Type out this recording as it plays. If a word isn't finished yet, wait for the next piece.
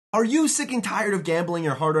Are you sick and tired of gambling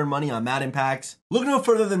your hard-earned money on Madden packs? Look no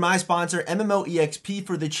further than my sponsor, MMOEXP,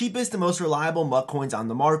 for the cheapest and most reliable MUT coins on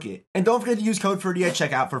the market. And don't forget to use code Ferdy at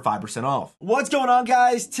checkout for 5% off. What's going on,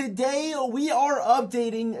 guys? Today, we are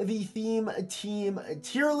updating the theme team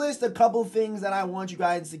tier list. A couple things that I want you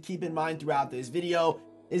guys to keep in mind throughout this video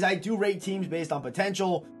is I do rate teams based on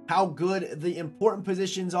potential, how good the important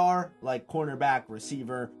positions are, like cornerback,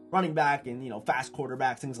 receiver, running back, and, fast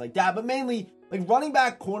quarterbacks, things like that. But mainly, like running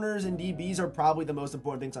back, corners, and DBs are probably the most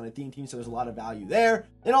important things on a theme team, so there's a lot of value there.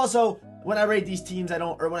 And also, when I rate these teams, when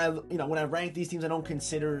I rank these teams, I don't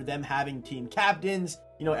consider them having team captains.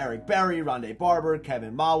 Eric Berry, Rondé Barber,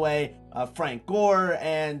 Kevin Mawe, Frank Gore,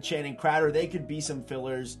 and Channing Crowder. They could be some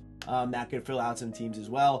fillers that could fill out some teams as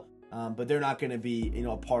well, but they're not going to be,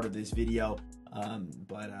 a part of this video.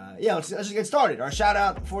 Let's just get started. Our shout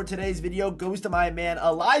out for today's video goes to my man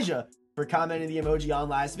Elijah for commenting the emoji on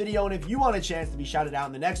last video. And if you want a chance to be shouted out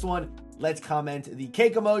in the next one, let's comment the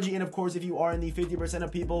cake emoji. And of course, if you are in the 50%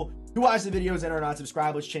 of people who watch the videos and are not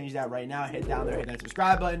subscribed, let's change that right now. Hit down there, hit that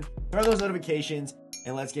subscribe button, turn on those notifications,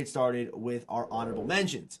 and let's get started with our honorable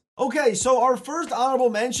mentions. Okay, so our first honorable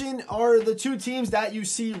mention are the two teams that you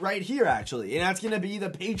see right here, actually. And that's going to be the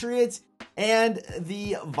Patriots and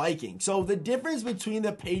the Vikings. So the difference between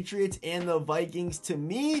the Patriots and the Vikings, to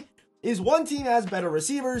me, is one team has better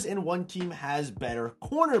receivers and one team has better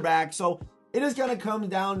cornerbacks. So it is going to come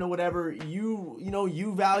down to whatever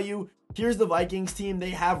you value. Here's the Vikings team. They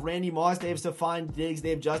have Randy Moss, they have Stephon Diggs, they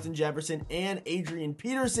have Justin Jefferson, and Adrian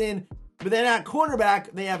Peterson. But then at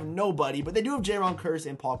cornerback, they have nobody. But they do have Jaron Kearse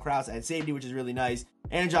and Paul Krause at safety, which is really nice.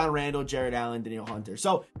 And John Randall, Jared Allen, Daniel Hunter.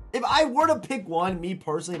 So if I were to pick one, me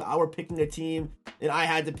personally, if I were picking a team and I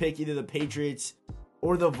had to pick either the Patriots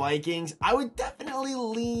or the Vikings, I would definitely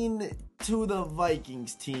lean to the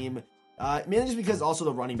Vikings team. Mainly just because also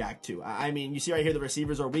the running back too. I mean, you see right here, the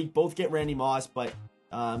receivers are weak. Both get Randy Moss, but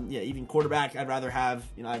even quarterback, I'd rather have,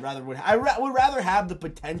 I would rather have the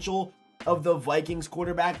potential of the Vikings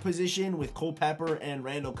quarterback position with Culpepper and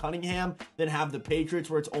Randall Cunningham than have the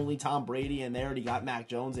Patriots where it's only Tom Brady and they already got Mac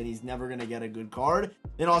Jones and he's never going to get a good card.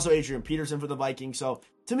 And also Adrian Peterson for the Vikings. So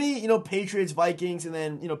to me, Patriots, Vikings, and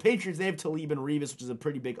then, Patriots, they have Talib and Revis, which is a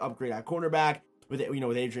pretty big upgrade at cornerback with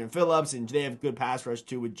Adrian Phillips, and they have good pass rush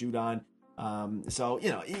too with Judon. So,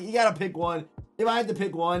 you got to pick one. If I had to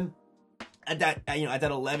pick one at that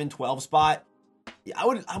 11-12 spot, I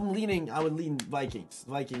would lean Vikings.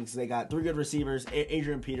 Vikings, they got 3 good receivers,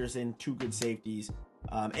 Adrian Peterson, 2 good safeties,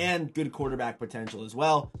 and good quarterback potential as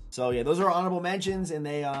well. So yeah, those are honorable mentions, and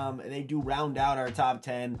they do round out our top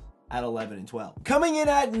 10 at 11 and 12. Coming in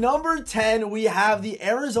at number 10, we have the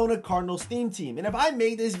Arizona Cardinals theme team. And if I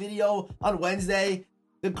made this video on Wednesday,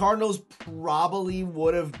 the Cardinals probably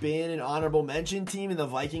would have been an honorable mention team, and the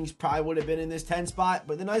Vikings probably would have been in this 10 spot.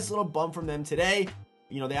 But the nice little bump from them today,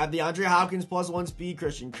 they have DeAndre Hopkins +1 speed,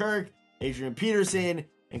 Christian Kirk, Adrian Peterson,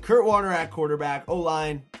 and Kurt Warner at quarterback.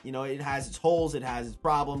 O-line, it has its holes, it has its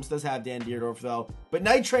problems. Does have Dan Dierdorf though. But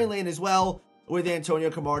Night Train Lane as well with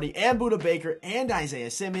Antonio Cromartie and Budda Baker and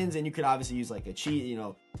Isaiah Simmons. And you could obviously use like a cheat,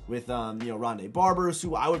 with Rondé Barber,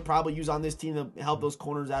 who I would probably use on this team to help those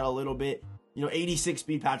corners out a little bit. 86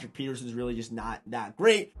 speed Patrick Peterson is really just not that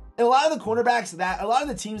great. And a lot of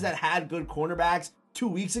the teams that had good cornerbacks 2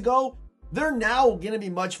 weeks ago, they're now going to be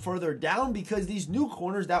much further down because these new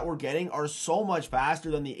corners that we're getting are so much faster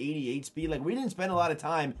than the 88 speed. Like, we didn't spend a lot of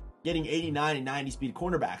time getting 89 and 90 speed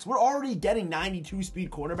cornerbacks. We're already getting 92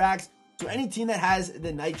 speed cornerbacks. So any team that has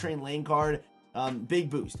the Night Train Lane card, big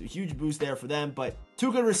boost, a huge boost there for them. But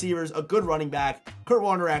 2 good receivers, a good running back, Kurt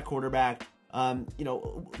Warner at quarterback,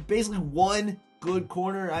 basically one good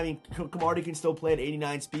corner. I mean, Cromartie can still play at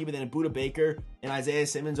 89 speed, but then Budda Baker and Isaiah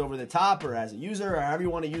Simmons over the top, or as a user, or however you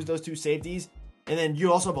want to use those 2 safeties. And then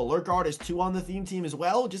you also have a lurk guard as 2 on the theme team as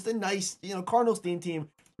well. Just a nice, Cardinals theme team,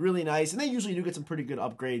 really nice. And they usually do get some pretty good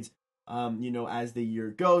upgrades, as the year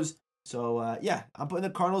goes. So, I'm putting the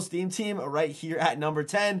Cardinals theme team right here at number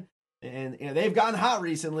 10. And, they've gotten hot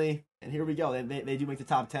recently. And here we go. They do make the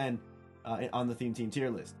top 10. On the theme team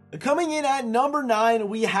tier list. Coming in at number 9,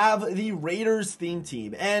 we have the Raiders theme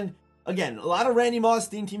team. And again, a lot of Randy Moss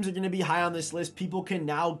theme teams are going to be high on this list. People can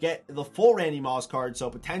now get the full Randy Moss card,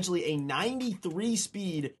 so potentially a 93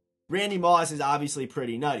 speed Randy Moss is obviously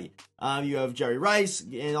pretty nutty. You have Jerry Rice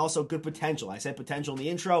and also good potential. I said potential in the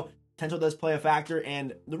intro. Potential does play a factor.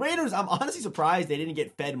 And the Raiders, I'm honestly surprised they didn't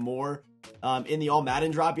get fed more in the All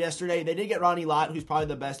Madden drop yesterday. They did get Ronnie Lott, who's probably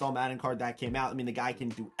the best All Madden card that came out. I mean, the guy can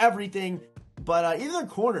do everything. But either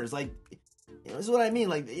corners, like, this is what I mean.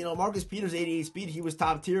 Like, Marcus Peters, 88 speed, he was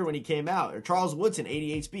top tier when he came out. Or Charles Woodson,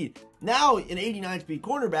 88 speed. Now, an 89 speed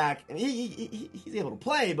cornerback, I mean, he's able to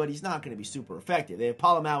play, but he's not going to be super effective. They have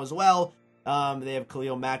Palomau as well. They have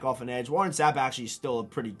Khalil Mack off an edge. Warren Sapp actually is still a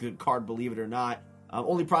pretty good card, believe it or not.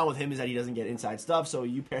 Only problem with him is that he doesn't get inside stuff, so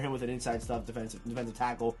you pair him with an inside stuff defensive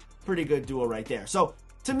tackle. Pretty good duo right there. So,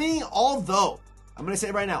 to me, although, I'm going to say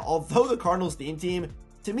it right now, although the Cardinals theme team,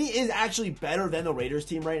 to me, is actually better than the Raiders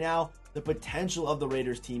team right now, the potential of the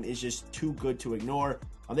Raiders team is just too good to ignore.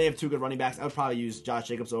 They have two good running backs. I would probably use Josh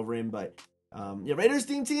Jacobs over him, but Raiders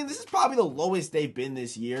team, this is probably the lowest they've been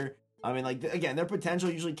this year. I mean, like, again, their potential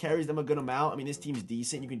usually carries them a good amount. I mean, this team's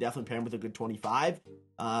decent. You can definitely pair them with a good 25.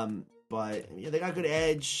 But they got good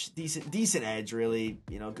edge, decent edge, really.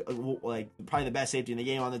 Like probably the best safety in the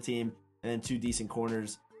game on the team, and then two decent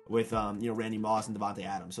corners with Randy Moss and Devontae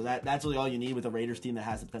Adams. So that's really all you need with a Raiders team that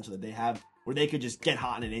has the potential that they have, where they could just get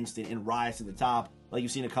hot in an instant and rise to the top, like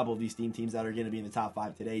you've seen a couple of these teams that are going to be in the top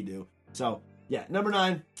 5 today do. So yeah, number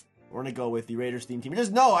 9, we're going to go with the Raiders team.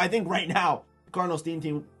 Just know, I think right now the Cardinals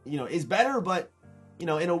team is better, but in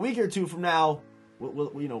a week or two from now, is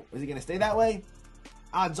it going to stay that way?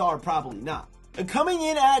 Odds are probably not. And coming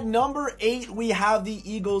in at number 8, we have the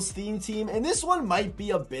Eagles theme team, and this one might be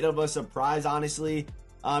a bit of a surprise, honestly.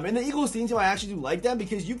 And the Eagles theme team, I actually do like them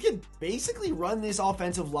because you could basically run this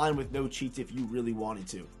offensive line with no cheats if you really wanted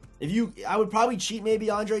to. I would probably cheat maybe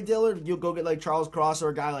Andre Dillard. You'll go get like Charles Cross or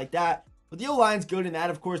a guy like that. But the O-line's good, and that,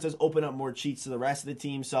 of course, does open up more cheats to the rest of the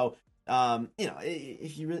team. So,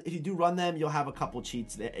 if you do run them, you'll have a couple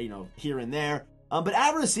cheats that, here and there. But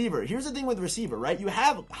at receiver, here's the thing with receiver, right? You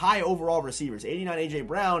have high overall receivers. 89 A.J.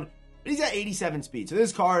 Brown, but he's got 87 speed. So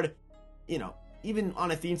this card, even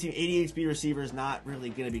on a theme team, 88 speed receiver is not really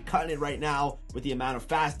going to be cutting it right now with the amount of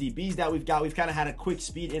fast DBs that we've got. We've kind of had a quick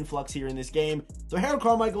speed influx here in this game. So Harold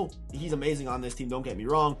Carmichael, he's amazing on this team, don't get me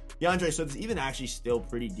wrong. DeAndre Swift is even actually still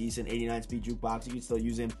pretty decent, 89 speed jukebox. You can still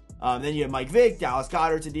use him. Then you have Mike Vick, Dallas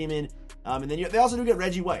Goedert's a demon. And then they also do get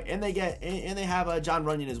Reggie White, and they have John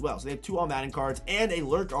Runyon as well. So they have 2 All-Madden cards and a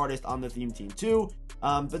lurk artist on the theme team too.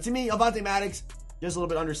 But to me, Avonte Maddox, just a little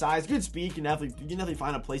bit undersized, good speed. You can definitely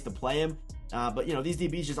find a place to play him. But these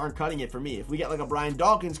DBs just aren't cutting it for me. If we get like a Brian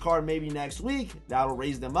Dawkins card maybe next week, that'll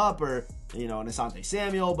raise them up, or an Asante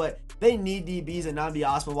Samuel. But they need DBs and Nnamdi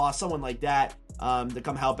Asomugha, someone like that, to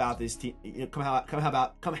come help out this team.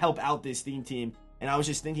 Come help out this theme team. And I was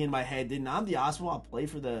just thinking in my head, did Nnamdi Asomugha play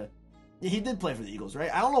for the? Yeah, he did play for the Eagles,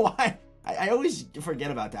 right? I don't know why. I always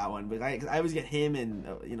forget about that one, but I always get him and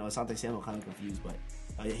Asante Samuel kind of confused. But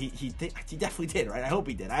he definitely did, right? I hope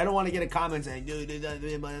he did. I don't want to get a comment saying, dude,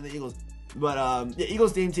 the Eagles. But the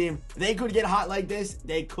Eagles team, they could get hot like this.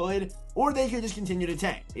 They could, or they could just continue to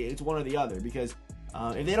tank. It's one or the other, because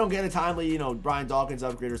if they don't get a timely, Brian Dawkins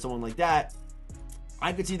upgrade or someone like that,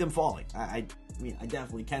 I could see them falling. I mean, I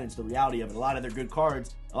definitely can. It's the reality of it. A lot of their good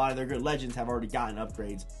cards, a lot of their good legends have already gotten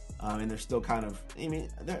upgrades. And they're still kind of,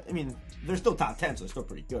 they're still top 10, so they're still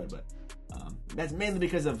pretty good. But that's mainly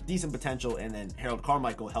because of decent potential, and then Harold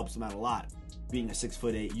Carmichael helps them out a lot. Being a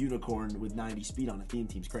 6'8" unicorn with 90 speed on a theme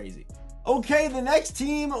team's crazy. Okay, the next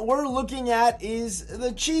team we're looking at is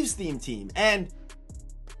the Chiefs theme team. And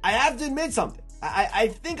I have to admit something. I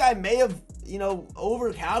think I may have,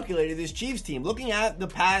 overcalculated this Chiefs team. Looking at the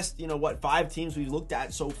past, 5 teams we've looked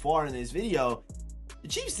at so far in this video, the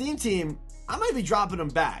Chiefs theme team, I might be dropping them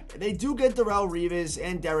back. They do get Darrelle Revis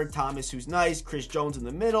and Derek Thomas, who's nice. Chris Jones in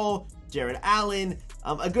the middle. Jared Allen.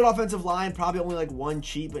 A good offensive line. Probably only like 1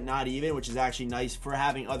 cheat, but not even, which is actually nice for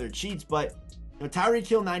having other cheats. But Tyreek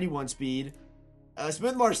Hill, 91 speed.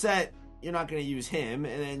 Smith Marset, you're not going to use him.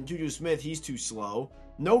 And then Juju Smith, he's too slow.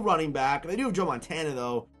 No running back. They do have Joe Montana,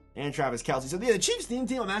 though, and Travis Kelce. So, yeah, the Chiefs theme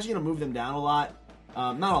team, I'm actually going to move them down a lot.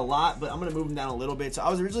 Not a lot, but I'm going to move them down a little bit. So, I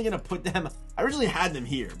was originally going to put them, I originally had them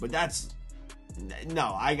here, but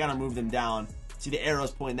no, I got to move them down. See the arrows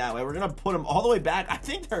pointing that way. We're going to put them all the way back. I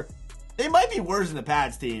think they might be worse than the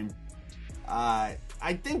Pats team. I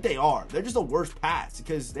think they are. They're just a worse Pats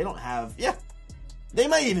because they don't have, they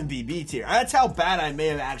might even be B tier. That's how bad I may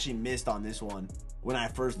have actually missed on this one when I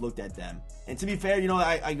first looked at them. And to be fair,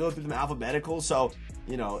 I go through them alphabetical, so,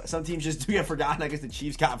 some teams just do get forgotten. I guess the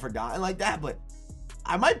Chiefs got forgotten like that, but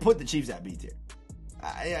I might put the Chiefs at B tier.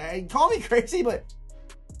 I call me crazy, but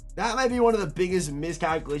that might be one of the biggest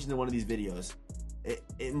miscalculations in one of these videos.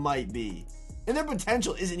 It might be. And their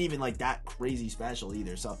potential isn't even like that crazy special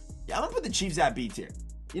either. So, yeah, I'm going to put the Chiefs at B tier.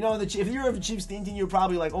 If you're a Chiefs theme team, you're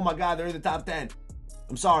probably like, oh my God, they're in the top 10.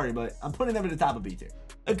 I'm sorry, but I'm putting them at the top of B tier.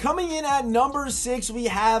 Coming in at number 6, we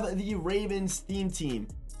have the Ravens theme team.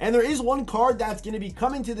 And there is one card that's going to be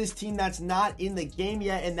coming to this team that's not in the game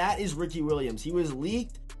yet, and that is Ricky Williams. He was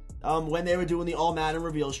leaked when they were doing the All Madden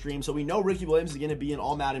reveal stream, so we know Ricky Williams is going to be in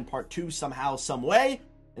All Madden Part 2 somehow, some way,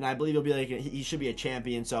 and I believe he'll be he should be a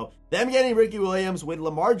champion. So them getting Ricky Williams with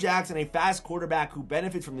Lamar Jackson, a fast quarterback who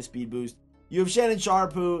benefits from the speed boost. You have Shannon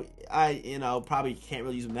Sharp, who probably can't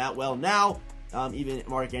really use him that well now. Even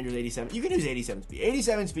Mark Andrews 87. You can use 87 speed.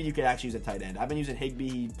 87 speed you could actually use at tight end. I've been using Higbee.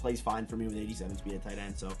 He plays fine for me with 87 speed at tight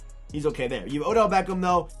end, so he's okay there. You have Odell Beckham,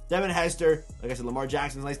 though. Devin Hester. Like I said, Lamar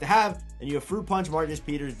Jackson's nice to have. And you have Fruit Punch, Marcus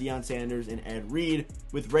Peters, Deion Sanders, and Ed Reed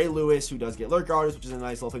with Ray Lewis, who does get lurk artists, which is a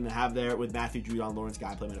nice little thing to have there, with Matthew Judon, Lawrence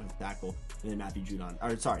Guy, playing tackle, and then Matthew Judon.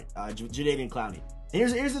 Jadeveon Clowney. And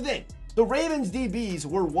here's the thing. The Ravens DBs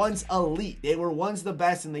were once elite. They were once the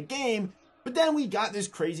best in the game. But then we got this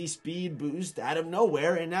crazy speed boost out of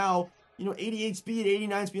nowhere, and now, 88 speed,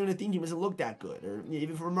 89 speed on the team doesn't look that good. Or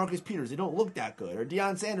even for Marcus Peters, they don't look that good. Or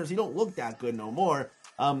Deion Sanders, he don't look that good no more.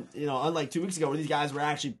 Unlike 2 weeks ago where these guys were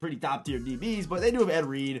actually pretty top-tier DBs, but they do have Ed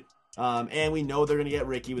Reed, and we know they're going to get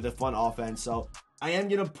Ricky with a fun offense. So I'm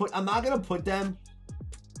not going to put them,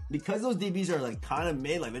 because those DBs are kind of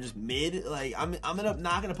mid, they're just mid, I'm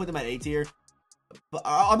not going to put them at A tier. But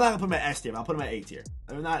I'm not going to put them at S tier. I'll put them at A tier.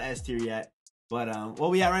 They're not S tier yet. But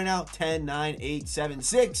what we at right now? 10, 9, 8, 7,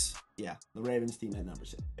 6. Yeah, the Ravens team at number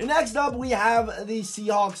 6. And next up, we have the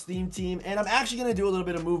Seahawks theme team. And I'm actually going to do a little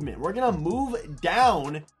bit of movement. We're going to move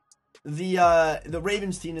down the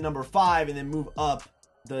Ravens team to number 5 and then move up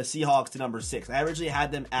the Seahawks to number 6. I originally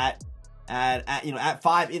had them at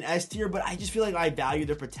 5 in S tier, but I just feel like I value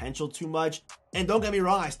their potential too much. And don't get me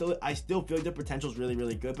wrong, I still feel like their potential is really,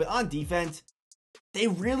 really good. But on defense, they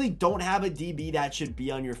really don't have a DB that should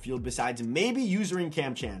be on your field besides maybe usering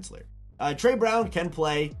Cam Chancellor. Trey Brown can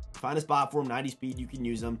play. Find a spot for him, 90 speed, you can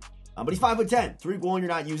use him. But he's 5'10". Tariq Woolen you're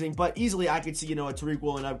not using, but easily I could see, a Tariq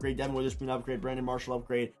Woolen upgrade, Devin Witherspoon upgrade, Brandon Marshall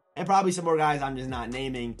upgrade, and probably some more guys I'm just not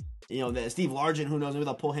naming. The Steve Largent, who knows, maybe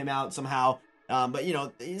they'll pull him out somehow. But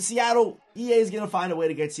Seattle, EA is going to find a way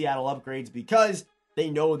to get Seattle upgrades because they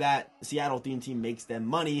know that the Seattle theme team makes them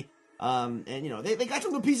money. They got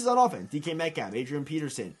some good pieces on offense. DK Metcalf, Adrian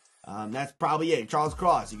Peterson. That's probably it. Charles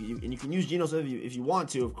Cross. You can use Geno Smith if you want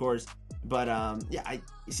to, of course. But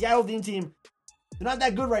Seattle theme team, they're not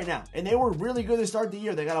that good right now. And they were really good to start the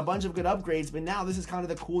year. They got a bunch of good upgrades, but now this is kind of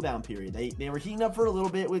the cool down period. They were heating up for a little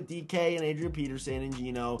bit with DK and Adrian Peterson and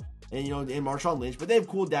Geno and and Marshawn Lynch, but they've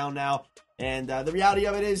cooled down now. And the reality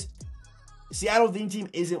of it is, Seattle theme team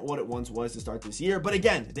isn't what it once was to start this year. But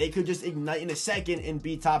again, they could just ignite in a second and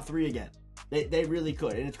be top 3 again. They really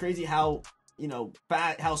could. And it's crazy how,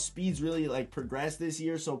 how speeds really progress this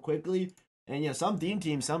year so quickly. And some theme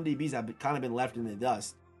teams, some DBs have kind of been left in the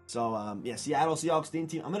dust. So Seattle Seahawks theme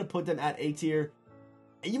team, I'm going to put them at A tier.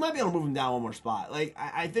 And you might be able to move them down one more spot.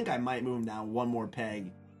 I think I might move them down one more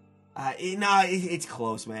peg. It's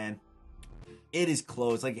close, man. It is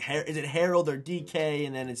close. Is it Harold or DK,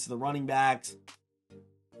 and then it's the running backs?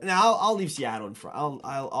 Now I'll leave Seattle in front.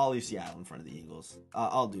 I'll leave Seattle in front of the Eagles.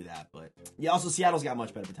 I'll do that. But yeah, also Seattle's got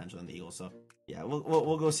much better potential than the Eagles. So yeah,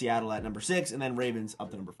 we'll go Seattle at number 6, and then Ravens up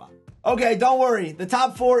to number 5. Okay, don't worry. The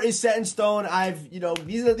top 4 is set in stone.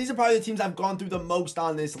 These are probably the teams I've gone through the most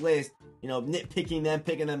on this list. Nitpicking them,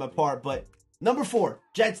 picking them apart. But number 4,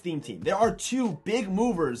 Jets theme team. There are 2 big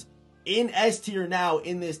movers in S tier now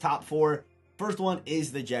in this top 4. First one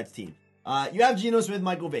is the Jets team. You have Geno Smith,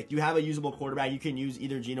 Michael Vick. You have a usable quarterback. You can use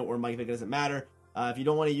either Geno or Mike Vick. It doesn't matter. If you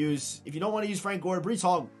don't want to use Frank Gore, Breece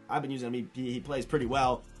Hall, I've been using him. He plays pretty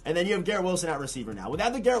well. And then you have Garrett Wilson at receiver now.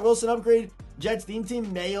 Without the Garrett Wilson upgrade, Jets theme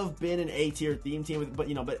team may have been an A tier theme team,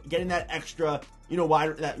 but getting that extra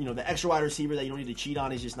the extra wide receiver that you don't need to cheat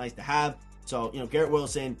on is just nice to have. So Garrett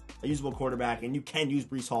Wilson, a usable quarterback, and you can use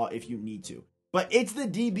Breece Hall if you need to. But it's the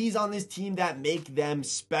DBs on this team that make them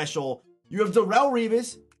special. You have Darrelle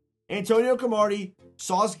Revis, Antonio Cromartie,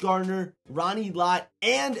 Sauce Gardner, Ronnie Lott,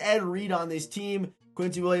 and Ed Reed on this team.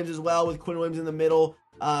 Quincy Williams as well, with Quinn Williams in the middle.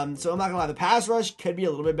 So I'm not gonna lie, the pass rush could be a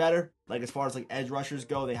little bit better. As far as edge rushers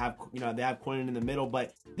go, they have Quinn in the middle.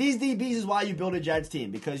 But these DBs is why you build a Jets team,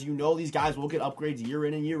 because these guys will get upgrades year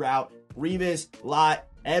in and year out. Revis, Lott,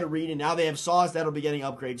 Ed Reed, and now they have Sauce that'll be getting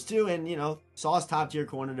upgrades too. And Sauce top tier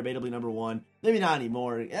corner, debatably number 1. Maybe not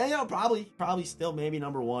anymore. Probably still maybe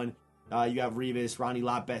number 1. You have Revis, Ronnie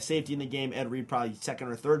Lott, best safety in the game. Ed Reed, probably second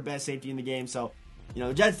or third best safety in the game. So,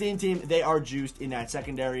 the Jets theme team, they are juiced in that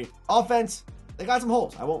secondary. Offense, they got some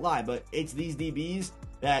holes, I won't lie. But it's these DBs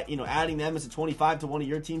that, adding them as a 25 to one of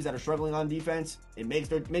your teams that are struggling on defense, it makes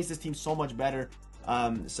this team so much better.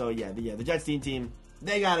 The Jets theme team,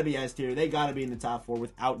 they got to be S tier. They got to be in the top 4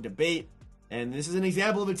 without debate. And this is an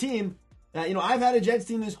example of a team I've had a Jets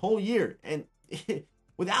team this whole year, and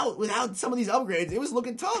without some of these upgrades, it was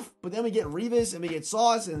looking tough. But then we get Revis, and we get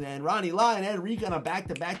Sauce, and then Ronnie Lott, and Ed Reek on a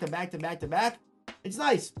back-to-back. It's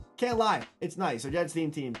nice. Can't lie. It's nice. So Jets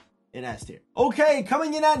team in S tier. Okay,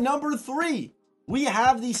 coming in at number 3, we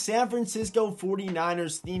have the San Francisco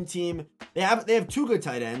 49ers theme team. They have 2 good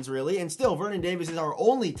tight ends, really, and still Vernon Davis is our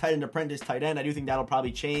only tight end apprentice tight end. I do think that'll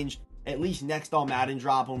probably change at least next All Madden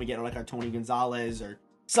drop when we get like our Tony Gonzalez or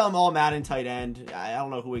some All Madden tight end. I don't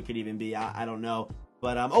know who it could even be. I don't know.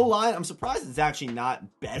 But O-line, I'm surprised it's actually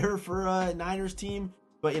not better for a Niners team.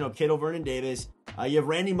 But, Kittle, Vernon Davis. You have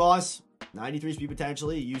Randy Moss, 93 speed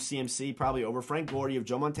potentially. UCMC probably over Frank Gore. You have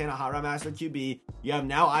Joe Montana, hot route master QB. You have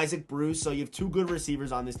now Isaac Bruce. So you have 2 good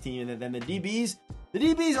receivers on this team. And then the DBs. The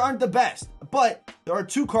DBs aren't the best. But there are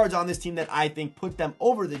 2 cards on this team that I think put them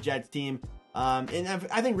over the Jets team. And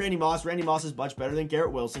I think Randy Moss is much better than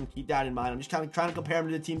Garrett Wilson. Keep that in mind. I'm just kind of trying to compare him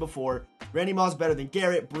to the team before. Randy Moss better than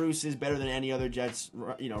Garrett. Bruce is better than any other Jets,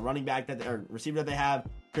 running back or receiver that they have.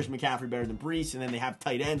 Christian McCaffrey better than Brees. And then they have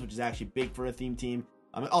tight ends, which is actually big for a theme team.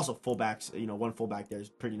 Also fullbacks, 1 fullback there is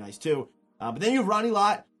pretty nice too. But then you have Ronnie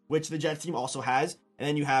Lott, which the Jets team also has. And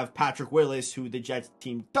then you have Patrick Willis, who the Jets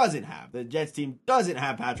team doesn't have. The Jets team doesn't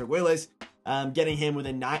have Patrick Willis. Getting him with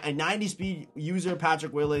a 90 speed user,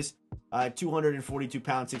 Patrick Willis. 242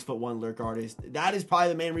 pounds, 6'1" lurk artist. That is probably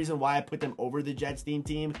the main reason why I put them over the Jets theme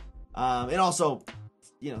team. And also,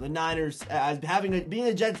 the Niners being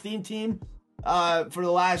a Jets theme team for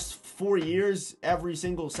the last 4 years, every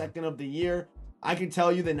single second of the year, I can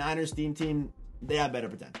tell you the Niners theme team, they have better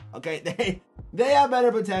potential. Okay, they have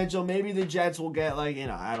better potential. Maybe the Jets will get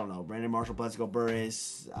I don't know, Brandon Marshall, Plexico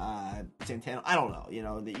Burris, Santana. I don't know.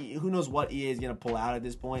 Who knows what he is gonna pull out at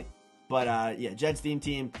this point. But, Jets theme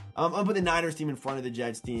team. I'm going to put the Niners team in front of the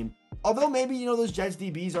Jets team. Although maybe, those Jets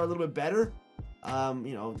DBs are a little bit better.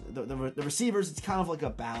 The receivers, it's kind of like a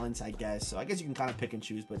balance, I guess. So I guess you can kind of pick and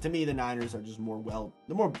choose. But to me, the Niners are just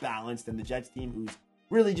they're more balanced than the Jets team, who's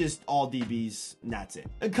really just all DBs, and that's it.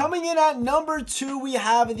 And coming in at number 2, we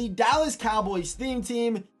have the Dallas Cowboys theme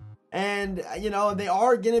team. And, they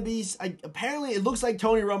are going to be, apparently, it looks like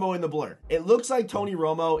Tony Romo in the blur. It looks like Tony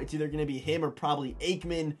Romo. It's either going to be him or probably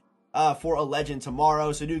Aikman. For a legend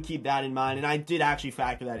tomorrow, so do keep that in mind. And I did actually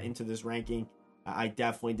factor that into this ranking. I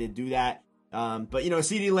definitely did do that. But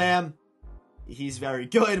CeeDee Lamb, he's very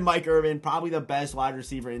good. Mike Irvin, probably the best wide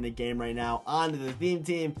receiver in the game right now. On to the theme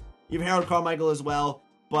team. You have Harold Carmichael as well.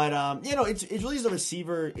 But it's really a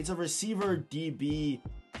receiver. It's a receiver DB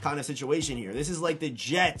kind of situation here. This is like the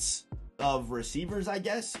Jets of receivers, I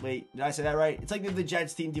guess. Wait, did I say that right? It's like the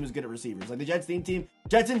Jets team is good at receivers. Like the Jets team,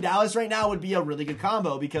 Jets in Dallas right now would be a really good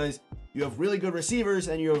combo because you have really good receivers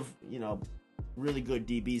and you have, really good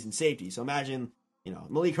DBs and safety. So imagine,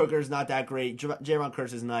 Malik Hooker is not that great. Jaron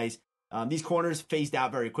Kearse is nice. These corners phased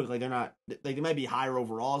out very quickly. They're not, they might be higher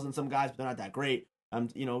overalls than some guys, but they're not that great.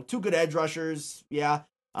 2 good edge rushers. Yeah.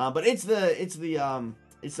 But it's the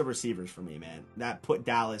receivers for me, man, that put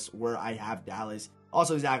Dallas where I have Dallas.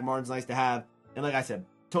 Also, Zach Martin's nice to have. And like I said,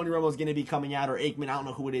 Tony Romo's going to be coming out, or Aikman. I don't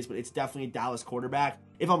know who it is, but it's definitely a Dallas quarterback.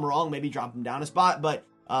 If I'm wrong, maybe drop him down a spot. But,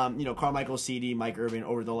 Carmichael, CD, Mike Irvin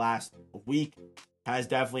over the last week has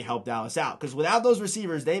definitely helped Dallas out. Because without those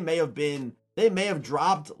receivers, they may have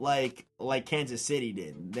dropped like Kansas City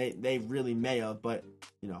did. They really may have. But,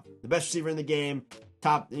 the best receiver in the game,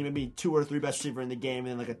 top maybe 2 or 3 best receiver in the game,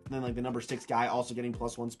 and then the number 6 guy also getting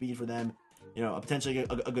 +1 speed for them. Potentially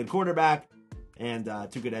a good quarterback. And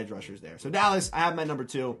 2 good edge rushers there. So Dallas, I have my number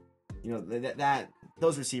 2.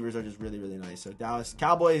 Those receivers are just really, really nice. So Dallas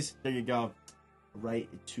Cowboys, there you go, right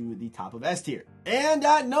to the top of S tier. And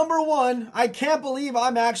at number 1, I can't believe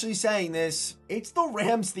I'm actually saying this. It's the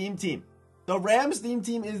Rams theme team. The Rams theme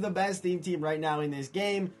team is the best theme team right now in this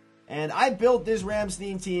game. And I built this Rams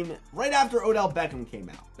theme team right after Odell Beckham came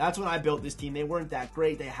out. That's when I built this team. They weren't that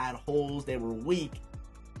great. They had holes. They were weak.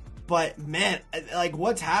 But, man, like,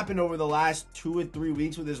 what's happened over the last 2 or 3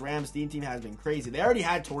 weeks with this Rams theme team has been crazy. They already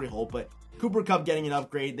had Torrey Holt, but Cooper Kupp getting an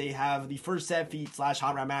upgrade. They have the first set feet /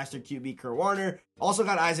 hot route master QB Kurt Warner. Also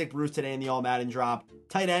got Isaac Bruce today in the All Madden drop.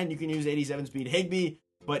 Tight end, you can use 87 speed Higbee.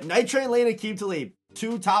 But Night Train Lane and Aqib Talib,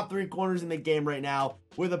 2 top 3 corners in the game right now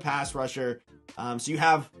with a pass rusher. So you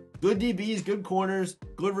have good DBs, good corners,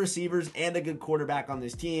 good receivers, and a good quarterback on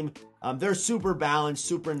this team. They're super balanced,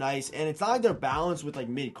 super nice, and it's not like they're balanced with like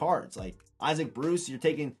mid cards. Like Isaac Bruce, you're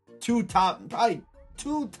taking 2 top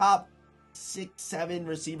 6-7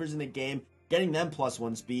 receivers in the game, getting them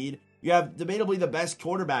 +1 speed. You have debatably the best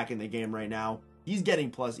quarterback in the game right now. He's getting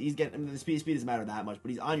the speed doesn't matter that much, but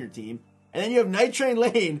he's on your team. And then you have Night Train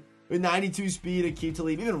Lane, with 92 speed, Aqib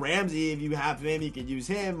Talib, even Ramsey, if you have him, you could use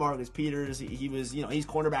him. Marcus Peters, he was, he's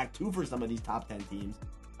cornerback 2 for some of these top 10 teams.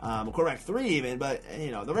 Cornerback 3 even, but,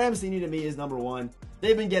 the Rams team to me is number 1.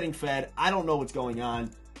 They've been getting fed. I don't know what's going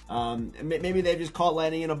on. Maybe they've just caught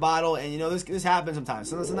lightning in a bottle, and, this happens sometimes.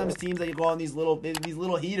 Sometimes teams, they go on these little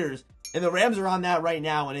heaters, and the Rams are on that right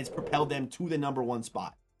now, and it's propelled them to the number 1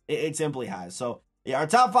 spot. It simply has. So, yeah, our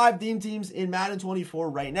top 5 teams in Madden 24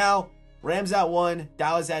 right now: Rams at 1,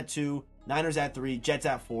 Dallas at 2, Niners at 3, Jets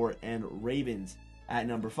at 4, and Ravens at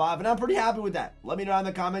number 5. And I'm pretty happy with that. Let me know in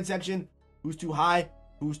the comment section who's too high,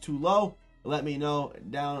 who's too low. Let me know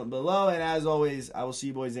down below. And as always, I will see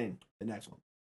you boys in the next one.